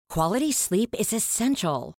Quality sleep is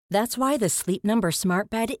essential. That's why the Sleep Number Smart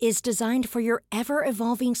Bed is designed for your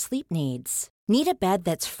ever-evolving sleep needs. Need a bed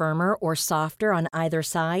that's firmer or softer on either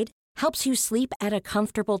side? Helps you sleep at a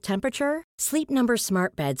comfortable temperature? Sleep Number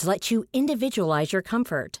Smart Beds let you individualize your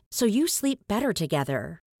comfort, so you sleep better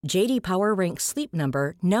together. J.D. Power ranks Sleep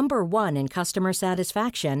Number number 1 in customer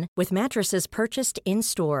satisfaction with mattresses purchased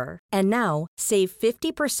in-store. And now, save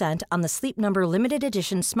 50% on the Sleep Number Limited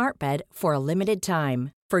Edition Smart Bed for a limited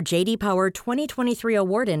time. For J.D. Power 2023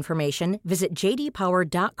 award information, visit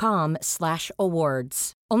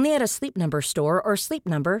jdpower.com/awards. Only at a Sleep Number store or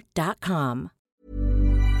sleepnumber.com.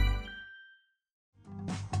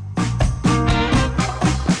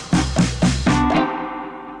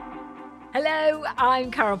 Hello, I'm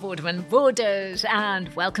Carol Vorderman, Borders, and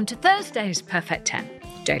welcome to Thursday's Perfect 10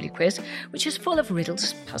 daily quiz, which is full of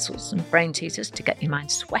riddles, puzzles, and brain teasers to get your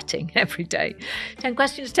mind sweating every day. 10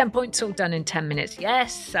 questions, 10 points, all done in 10 minutes.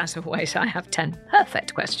 Yes, as always, I have 10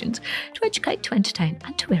 perfect questions to educate, to entertain,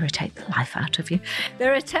 and to irritate the life out of you.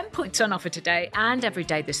 There are 10 points on offer today and every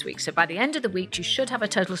day this week, so by the end of the week, you should have a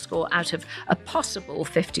total score out of a possible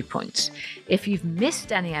 50 points. If you've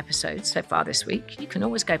missed any episodes so far this week, you can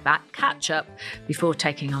always go back, catch up before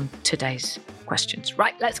taking on today's questions.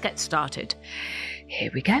 Right, let's get started.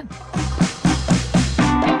 Here we go.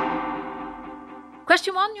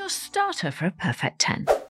 Question 1, your starter for a perfect 10.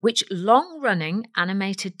 Which long-running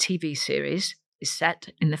animated TV series is set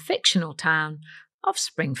in the fictional town of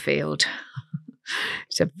Springfield?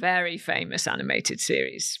 It's a very famous animated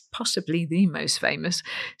series, possibly the most famous,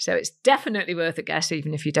 so it's definitely worth a guess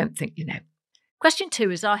even if you don't think you know. Question 2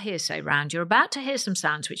 is our hearsay round. You're about to hear some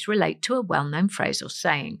sounds which relate to a well-known phrase or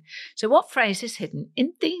saying. So what phrase is hidden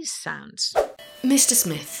in these sounds? Mr.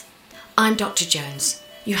 Smith, I'm Dr. Jones.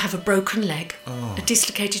 You have a broken leg, a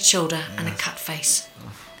dislocated shoulder and a cut face.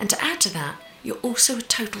 And to add to that, you're also a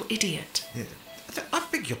total idiot. Yeah. I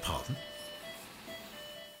beg your pardon?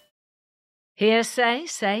 Hearsay,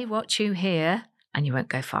 say what you hear, and you won't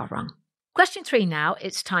go far wrong. Question 3 now,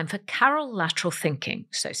 it's time for Carol lateral thinking.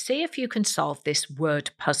 So see if you can solve this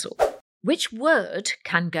word puzzle. Which word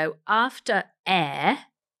can go after air,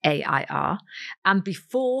 A-I-R, and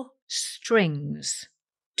before strings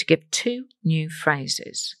to give 2 new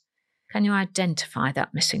phrases? Can you identify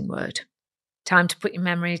that missing word? Time to put your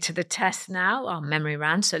memory to the test now. Our memory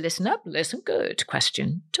round, so listen up, listen good.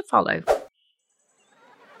 Question to follow.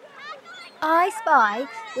 I spy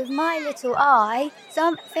with my little eye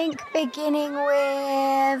something beginning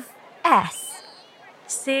with S.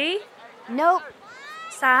 Sea? Nope.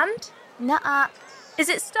 Sand? Nuh-uh. Is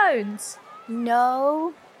it stones?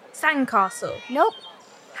 No. Sandcastle? Nope.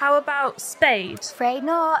 How about spade? Afraid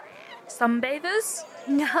not. Sunbathers?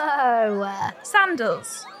 No.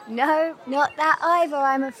 Sandals? No, not that either,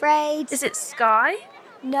 I'm afraid. Is it sky?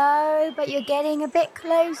 No, but you're getting a bit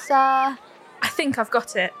closer. I think I've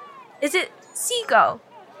got it. Is it seagull?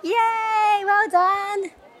 Yay, well done.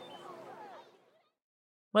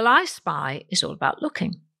 Well, I spy is all about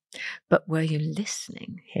looking. But were you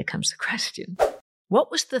listening? Here comes the question. What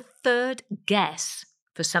was the third guess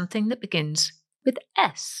for something that begins with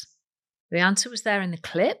S? The answer was there in the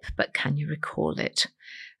clip, but can you recall it?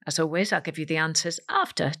 As always, I'll give you the answers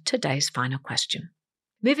after today's final question.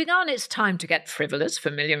 Moving on, it's time to get frivolous,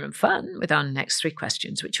 familiar and fun with our next 3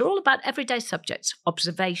 questions, which are all about everyday subjects,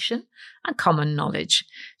 observation and common knowledge.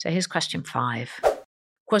 So here's question 5.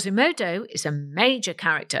 Quasimodo is a major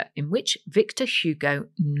character in which Victor Hugo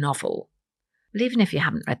novel? Well, even if you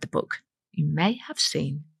haven't read the book, you may have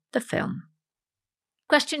seen the film.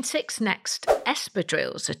 Question 6 next.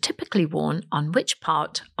 Espadrilles are typically worn on which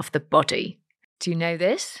part of the body? Do you know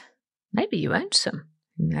this? Maybe you own some.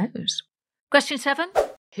 Who knows? Question 7.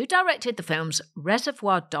 Who directed the films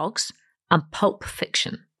Reservoir Dogs and Pulp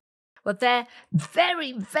Fiction? Well, they're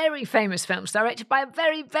very, very famous films directed by a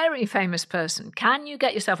very, very famous person. Can you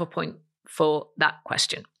get yourself a point for that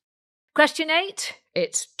question? Question 8.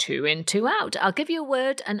 It's 2 in, 2 out. I'll give you a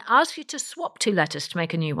word and ask you to swap 2 letters to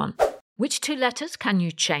make a new one. Which 2 letters can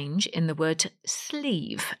you change in the word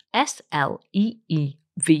sleeve, S-L-E-E-V-E,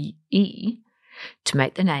 to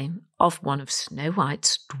make the name of one of Snow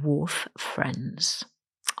White's dwarf friends?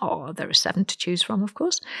 Oh, there are 7 to choose from, of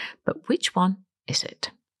course, but which one is it?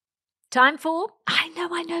 Time for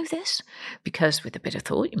I know this, because with a bit of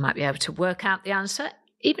thought, you might be able to work out the answer,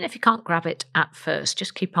 even if you can't grab it at first.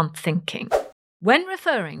 Just keep on thinking. When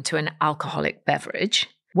referring to an alcoholic beverage,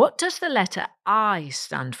 what does the letter I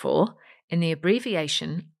stand for in the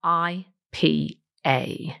abbreviation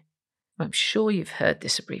IPA? I'm sure you've heard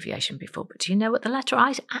this abbreviation before, but do you know what the letter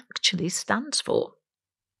I actually stands for?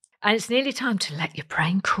 And it's nearly time to let your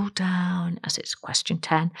brain cool down, as it's question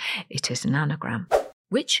 10. It is an anagram.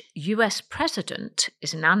 Which US president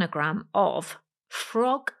is an anagram of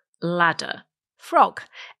frog ladder? Frog,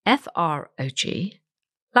 F-R-O-G,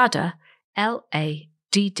 ladder, L-A-D-D-E-R.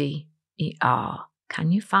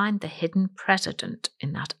 Can you find the hidden president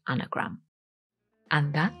in that anagram?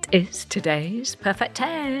 And that is today's Perfect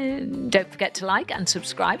 10. Don't forget to like and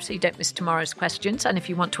subscribe so you don't miss tomorrow's questions. And if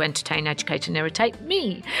you want to entertain, educate and irritate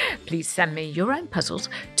me, please send me your own puzzles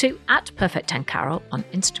to @Perfect10Carol on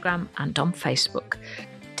Instagram and on Facebook.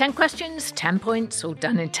 10 questions, 10 points, all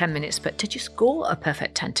done in 10 minutes. But did you score a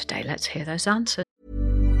perfect 10 today? Let's hear those answers.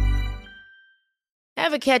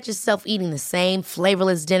 Ever catch yourself eating the same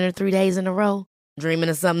flavorless dinner 3 days in a row? Dreaming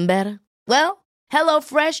of something better? Well,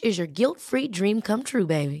 HelloFresh is your guilt-free dream come true,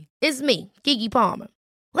 baby. It's me, Keke Palmer.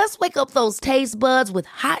 Let's wake up those taste buds with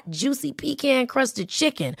hot, juicy pecan-crusted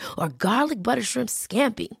chicken or garlic butter shrimp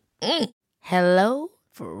scampi. Hello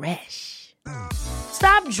Fresh.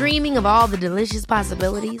 Stop dreaming of all the delicious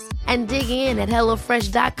possibilities and dig in at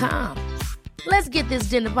HelloFresh.com. Let's get this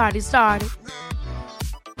dinner party started.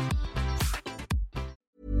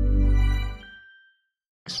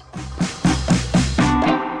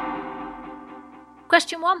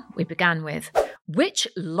 Question 1, we began with, which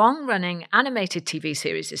long-running animated TV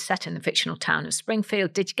series is set in the fictional town of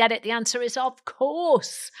Springfield? Did you get it? The answer is, of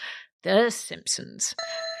course, The Simpsons.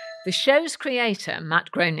 The show's creator, Matt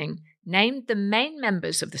Groening, named the main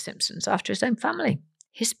members of The Simpsons after his own family.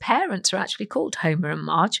 His parents are actually called Homer and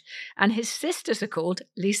Marge, and his sisters are called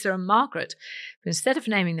Lisa and Margaret. But instead of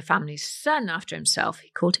naming the family's son after himself, he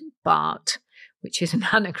called him Bart, which is an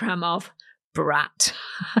anagram of brat.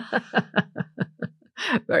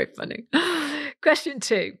 Very funny. Question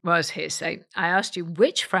 2 was hearsay. I asked you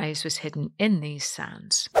which phrase was hidden in these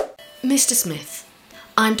sounds. Mr. Smith,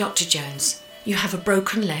 I'm Dr. Jones. You have a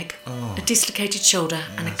broken leg, a dislocated shoulder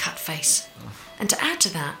and a cut face. And to add to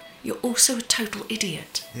that, you're also a total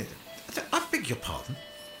idiot. Yeah. I beg your pardon?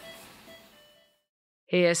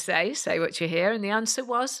 Hearsay, say what you hear, and the answer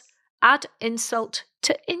was add insult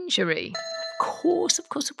to injury. Of course.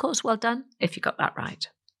 Well done if you got that right.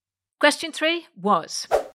 Question 3 was,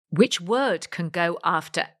 which word can go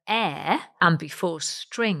after air and before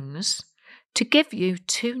strings to give you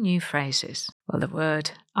 2 new phrases? Well, the word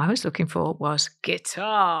I was looking for was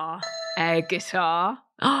guitar. Air guitar.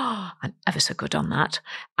 Oh, I'm ever so good on that.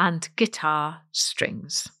 And guitar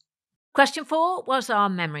strings. Question 4 was our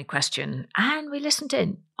memory question, and we listened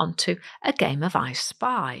in onto a game of I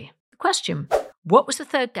Spy. The question, what was the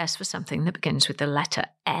third guess for something that begins with the letter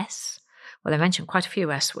S? Well, I mentioned quite a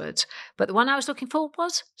few S words, but the one I was looking for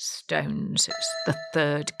was stones. It was the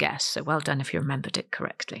third guess, so well done if you remembered it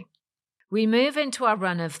correctly. We move into our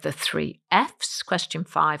run of the 3 Fs. Question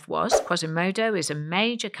 5 was, Quasimodo is a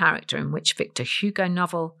major character in which Victor Hugo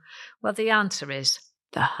novel? Well, the answer is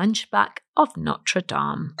The Hunchback of Notre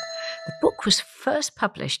Dame. The book was first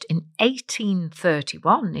published in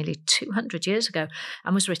 1831, nearly 200 years ago,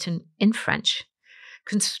 and was written in French.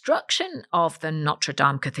 Construction of the Notre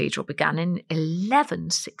Dame Cathedral began in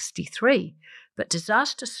 1163, but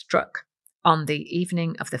disaster struck on the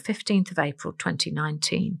evening of the 15th of April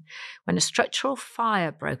 2019, when a structural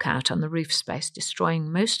fire broke out on the roof space,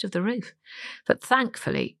 destroying most of the roof. But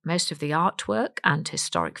thankfully, most of the artwork and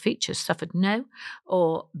historic features suffered no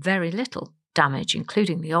or very little damage,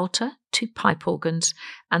 including the altar, 2 pipe organs,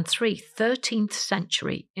 and 3 13th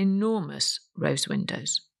century enormous rose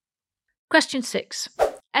windows. Question 6.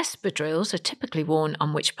 Espadrilles are typically worn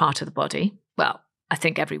on which part of the body? Well, I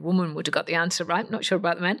think every woman would have got the answer right. Not sure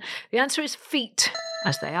about the men. The answer is feet,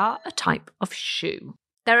 as they are a type of shoe.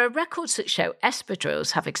 There are records that show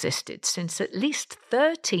espadrilles have existed since at least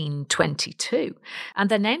 1322, and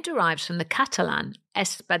their name derives from the Catalan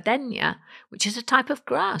espadenya, which is a type of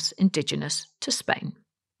grass indigenous to Spain.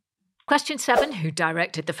 Question 7. Who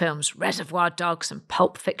directed the films Reservoir Dogs and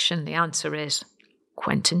Pulp Fiction? The answer is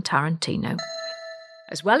Quentin Tarantino.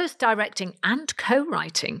 As well as directing and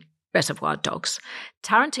co-writing Reservoir Dogs,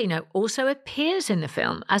 Tarantino also appears in the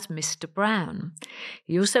film as Mr. Brown.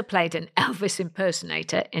 He also played an Elvis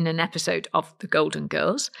impersonator in an episode of The Golden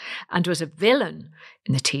Girls and was a villain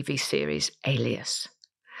in the TV series Alias.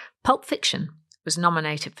 Pulp Fiction was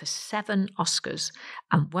nominated for 7 Oscars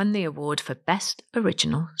and won the award for Best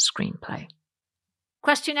Original Screenplay.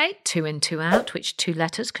 Question 8, 2 in, 2 out. Which 2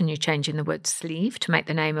 letters can you change in the word sleeve to make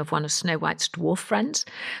the name of one of Snow White's dwarf friends?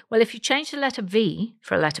 Well, if you change the letter V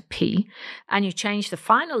for a letter P and you change the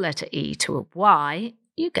final letter E to a Y,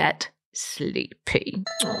 you get sleepy.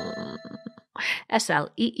 Sleepy.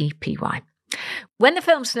 When the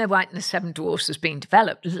film Snow White and the Seven Dwarfs was being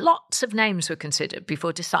developed, lots of names were considered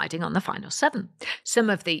before deciding on the final 7. Some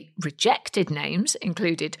of the rejected names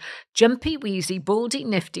included Jumpy, Wheezy, Baldy,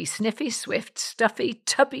 Nifty, Sniffy, Swift, Stuffy,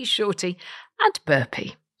 Tubby, Shorty, and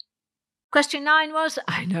Burpy. Question 9 was,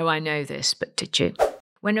 I know this, but did you?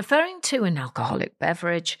 When referring to an alcoholic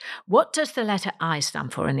beverage, what does the letter I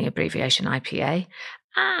stand for in the abbreviation IPA?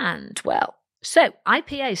 So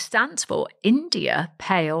IPA stands for India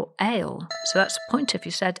Pale Ale. So that's the point if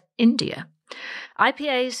you said India.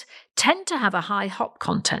 IPAs tend to have a high hop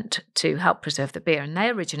content to help preserve the beer, and they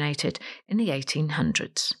originated in the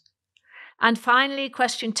 1800s. And finally,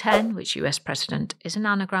 question 10, which US president is an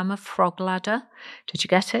anagram of frog ladder? Did you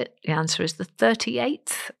get it? The answer is the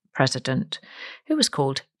 38th president, who was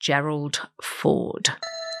called Gerald Ford.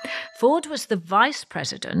 Ford was the vice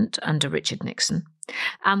president under Richard Nixon,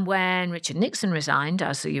 and when Richard Nixon resigned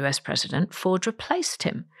as the US president, Ford replaced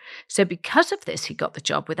him. So because of this, he got the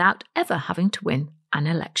job without ever having to win an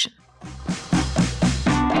election.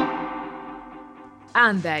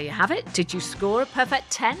 And there you have it. Did you score a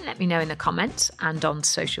perfect 10? Let me know in the comments and on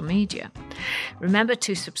social media. Remember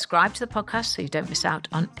to subscribe to the podcast so you don't miss out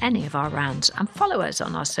on any of our rounds, and follow us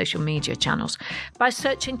on our social media channels by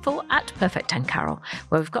searching for @Perfect10Carol,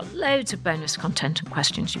 where we've got loads of bonus content and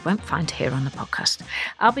questions you won't find here on the podcast.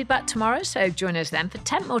 I'll be back tomorrow, so join us then for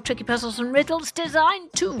 10 more tricky puzzles and riddles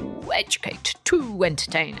designed to educate, to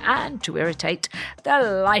entertain, and to irritate the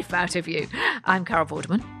life out of you. I'm Carol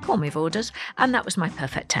Vorderman, call me Vorders, and that was my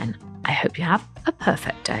perfect 10. I hope you have a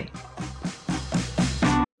perfect day.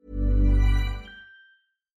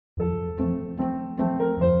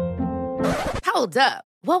 Hold up.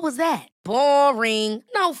 What was that? Boring.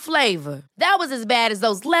 No flavor. That was as bad as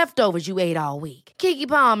those leftovers you ate all week. Keke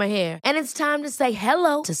Palmer here, and it's time to say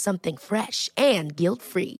hello to something fresh and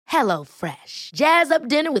guilt-free. Hello Fresh. Jazz up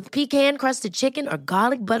dinner with pecan-crusted chicken or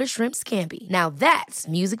garlic butter shrimp scampi. Now that's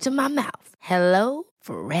music to my mouth. Hello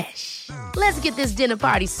Fresh. Let's get this dinner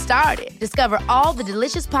party started. Discover all the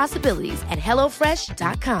delicious possibilities at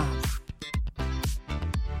HelloFresh.com.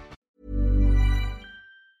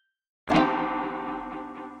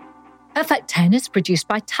 Perfect 10 is produced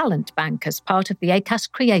by Talent Bank as part of the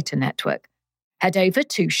Acast Creator Network. Head over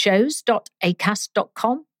to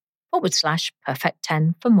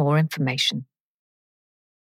shows.acast.com/perfect10 for more information.